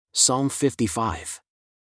Psalm 55.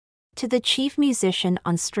 To the chief musician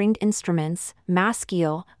on stringed instruments,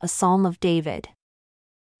 Maskil, a psalm of David.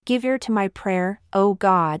 Give ear to my prayer, O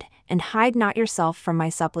God, and hide not yourself from my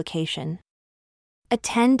supplication.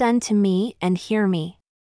 Attend unto me and hear me.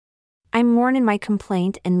 I mourn in my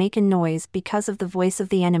complaint and make a noise because of the voice of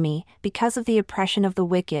the enemy, because of the oppression of the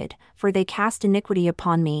wicked, for they cast iniquity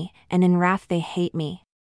upon me, and in wrath they hate me.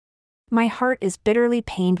 My heart is bitterly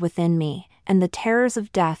pained within me, and the terrors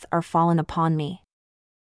of death are fallen upon me.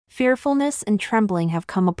 Fearfulness and trembling have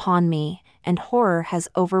come upon me, and horror has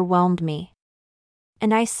overwhelmed me.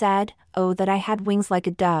 And I said, Oh, that I had wings like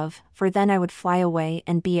a dove, for then I would fly away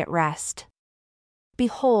and be at rest.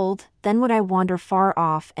 Behold, then would I wander far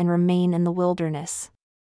off and remain in the wilderness.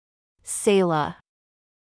 Selah.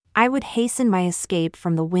 I would hasten my escape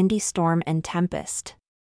from the windy storm and tempest.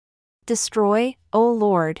 Destroy, O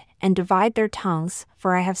Lord, and divide their tongues,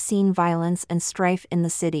 for I have seen violence and strife in the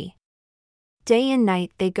city. Day and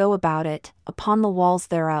night they go about it, upon the walls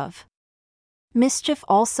thereof. Mischief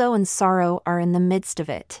also and sorrow are in the midst of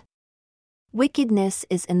it. Wickedness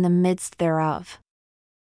is in the midst thereof.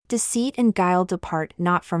 Deceit and guile depart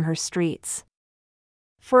not from her streets.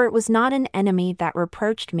 For it was not an enemy that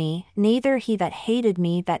reproached me, neither he that hated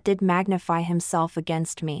me that did magnify himself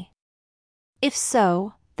against me. If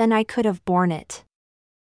so, then I could have borne it.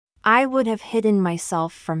 I would have hidden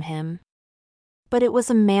myself from him. But it was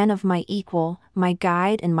a man of my equal, my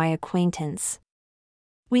guide and my acquaintance.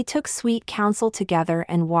 We took sweet counsel together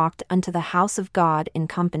and walked unto the house of God in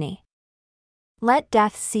company. Let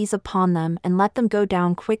death seize upon them and let them go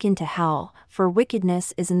down quick into hell, for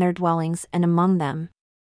wickedness is in their dwellings and among them.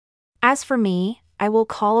 As for me, I will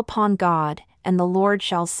call upon God, and the Lord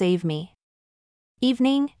shall save me.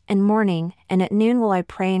 Evening, and morning, and at noon will I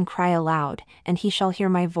pray and cry aloud, and he shall hear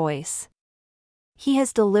my voice. He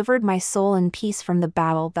has delivered my soul in peace from the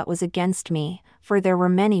battle that was against me, for there were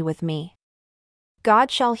many with me.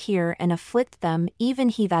 God shall hear and afflict them, even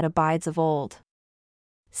he that abides of old.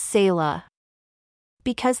 Selah.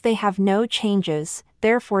 Because they have no changes,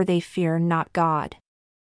 therefore they fear not God.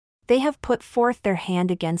 They have put forth their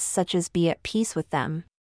hand against such as be at peace with them.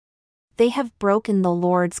 They have broken the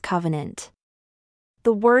Lord's covenant.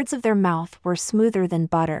 The words of their mouth were smoother than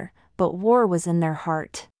butter, but war was in their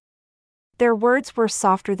heart. Their words were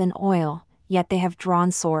softer than oil, yet they have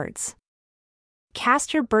drawn swords.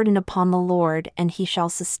 Cast your burden upon the Lord, and he shall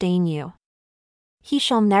sustain you. He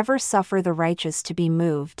shall never suffer the righteous to be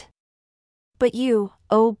moved. But you,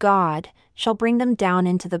 O God, shall bring them down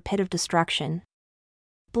into the pit of destruction.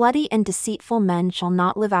 Bloody and deceitful men shall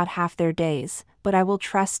not live out half their days, but I will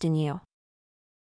trust in you.